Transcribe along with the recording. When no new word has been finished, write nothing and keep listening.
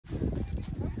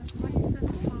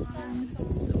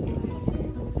So,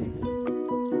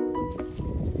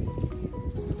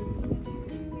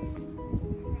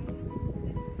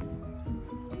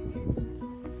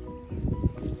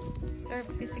 serve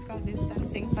physical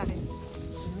distancing pa rin.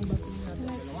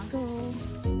 Let's go.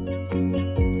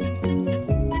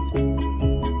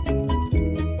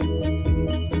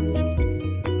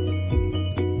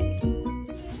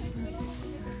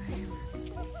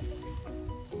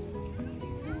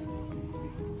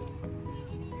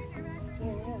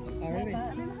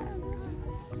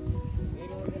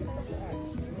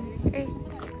 Okay.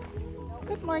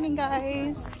 Good morning,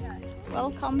 guys.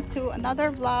 Welcome to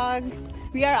another vlog.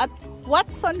 We are at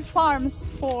Watson Farms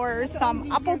for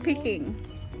some apple picking.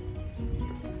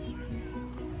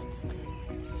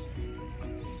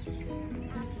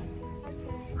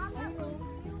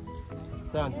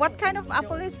 What kind of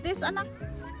apple is this, anak?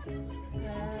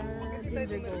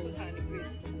 Ginger gold.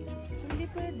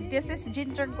 This is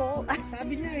ginger gold.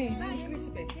 Sabi niya eh,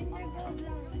 crisp eh.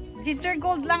 Ginger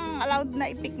gold lang allowed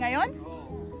na i-pick ngayon?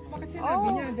 Bakit sinabi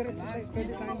niya? Diretso tayo,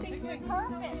 pwede tayo.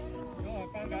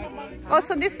 Oh,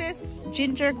 so this is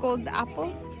ginger gold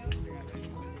apple?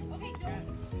 Okay,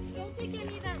 don't take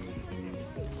any of that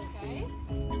okay?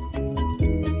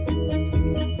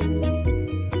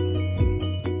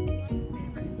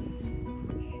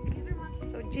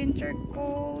 So ginger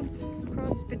gold,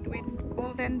 cross between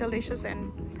golden delicious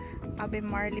and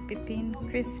Albemarle pepin,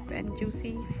 crisp and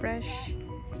juicy, fresh,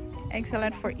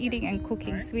 excellent for eating and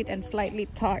cooking, sweet and slightly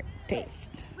tart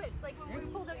taste. Twist, like when we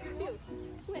pulled up your tooth.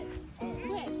 Twist,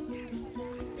 twist.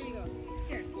 There you go.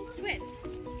 Here, twist.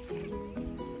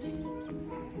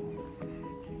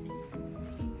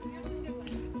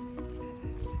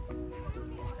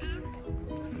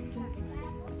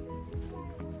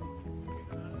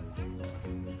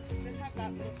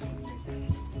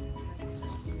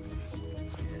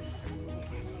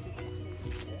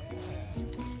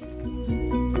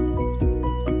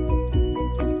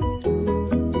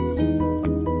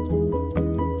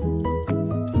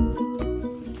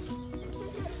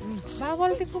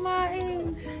 Bawal di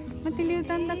kumain.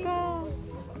 Matilitan na ko.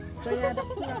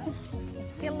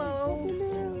 Hello.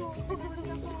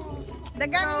 The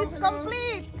gang is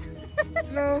complete.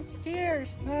 Hello. Cheers.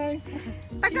 Hi.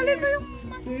 Tagalin mo yung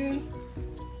mask. Cheers.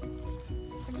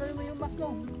 Tagalin mo yung mask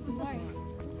mo. Why?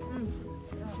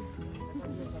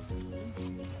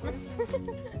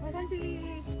 Why si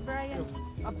Brian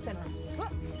absent?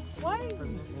 What? Why?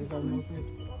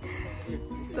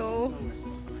 So,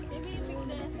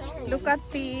 look at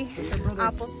the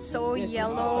apples, so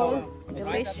yellow,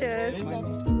 delicious.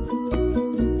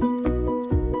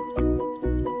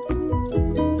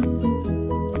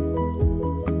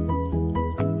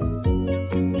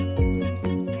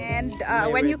 And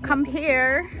when you come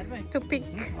here to pick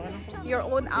your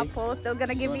own apples, they're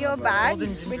gonna give you a bag,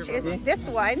 which is this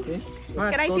one.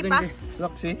 Can I see pa?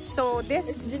 Look, see? So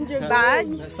this bag,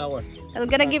 Sour. they're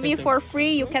gonna give you for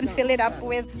free. You can fill it up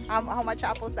with how much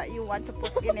apples that you want to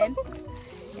put in it.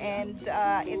 And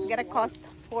it's gonna cost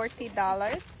 $40.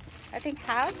 I think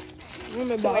half.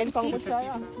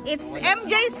 It's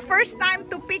MJ's first time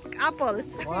to pick apples.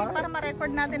 Para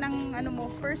ma-record natin ang ano mo,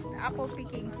 first apple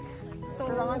picking. So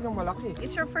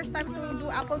it's your first time to do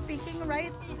apple picking,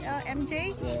 right,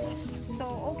 MJ? Yeah.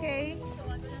 So okay.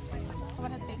 I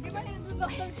wanna take.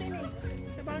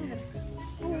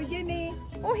 Oh, Jenny.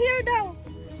 Oh, here daw.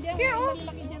 Here, oh.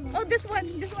 Oh, this one.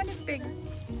 This one is big.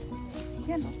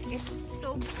 Yan, it's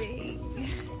so big.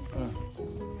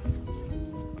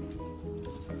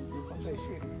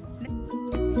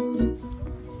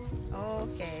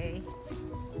 Okay.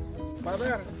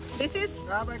 This is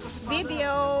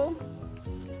video.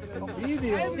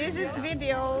 This is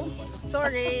video.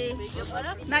 Sorry.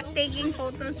 Not taking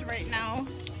photos right now.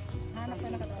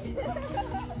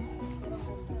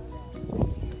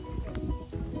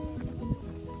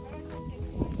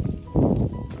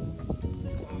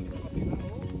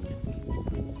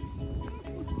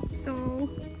 So,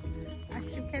 as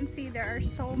you can see, there are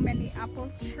so many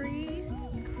apple trees,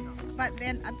 but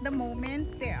then at the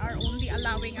moment they are only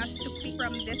allowing us to pick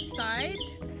from this side.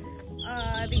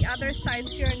 The other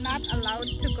sides you're not allowed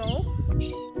to go.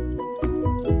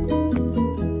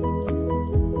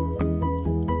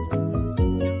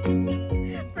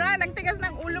 Fran, ang tigas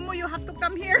ng ulo mo, you have to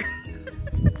come here.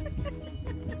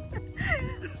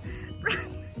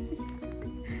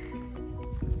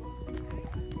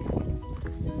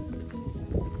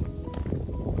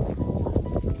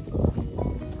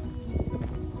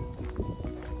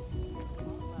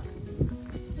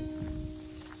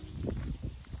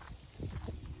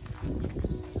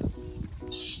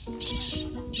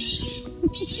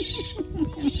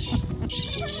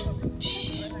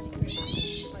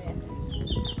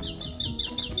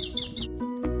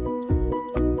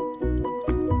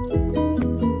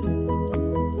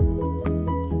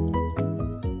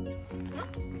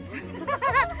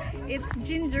 It's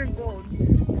ginger gold.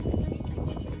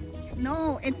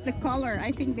 No, it's the color.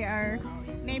 I think they are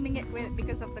naming it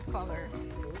because of the color.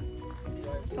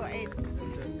 So it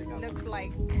looks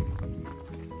like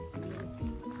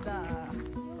the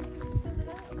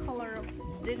color of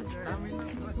ginger,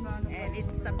 and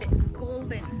it's a bit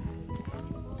golden.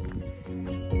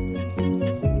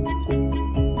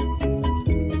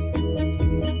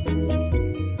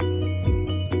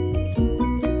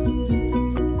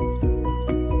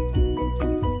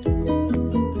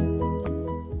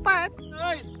 But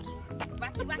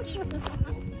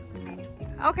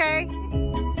okay.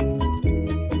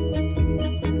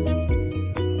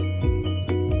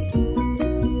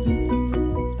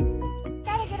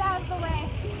 Gotta get out of the way.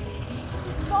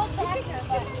 Small tractor,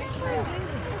 but it's real.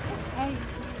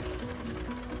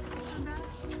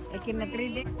 Taking na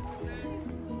 3 days.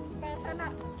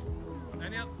 Sana.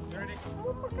 Daniel, you ready?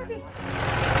 Oh, pagkabi.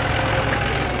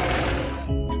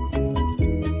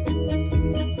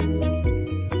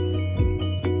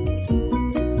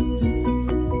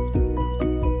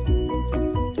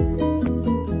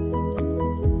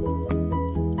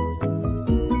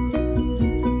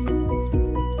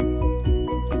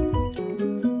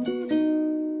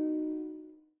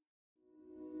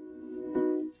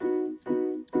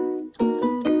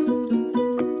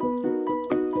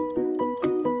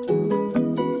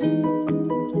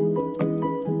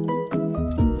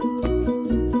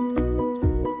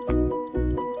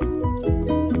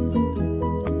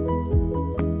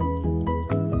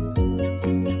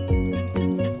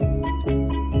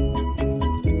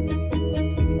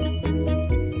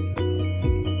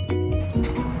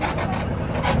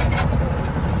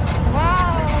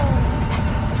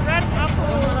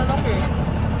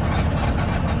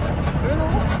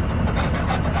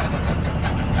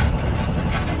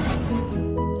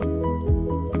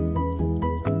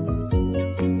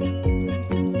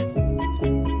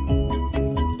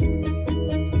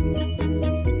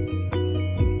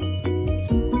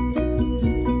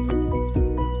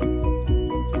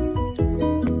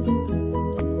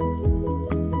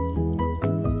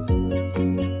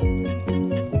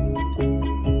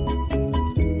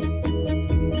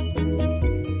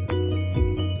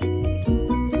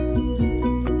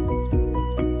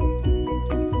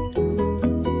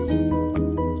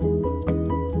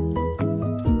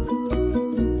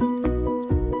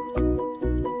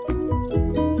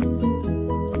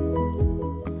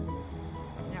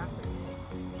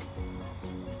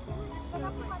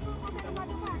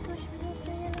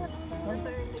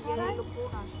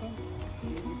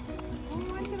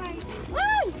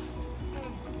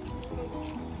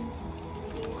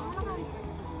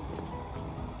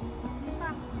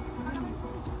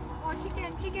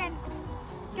 Chicken.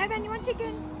 Kevin, you want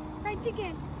chicken? Fried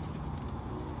chicken.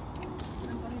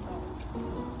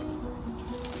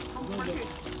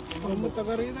 Ang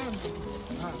matagarinan.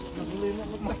 Naguliman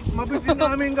mo. Mabisin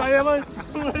namin kaya man.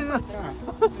 Naguliman.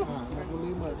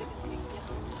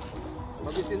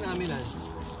 Mabisin namin ah.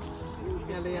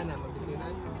 Kaya yan ah, mabisin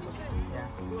namin.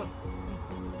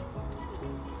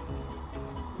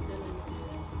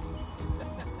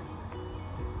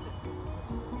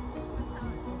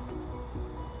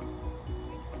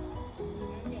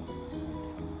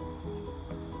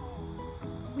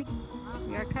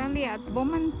 We are currently at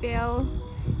Bowmanville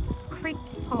Creek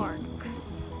Park.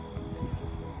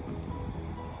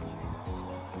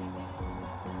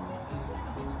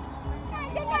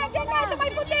 Diyan na, sa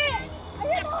may puti!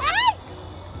 Ayan o! Ay!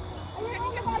 Ayan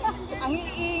o, ang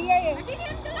iingay eh.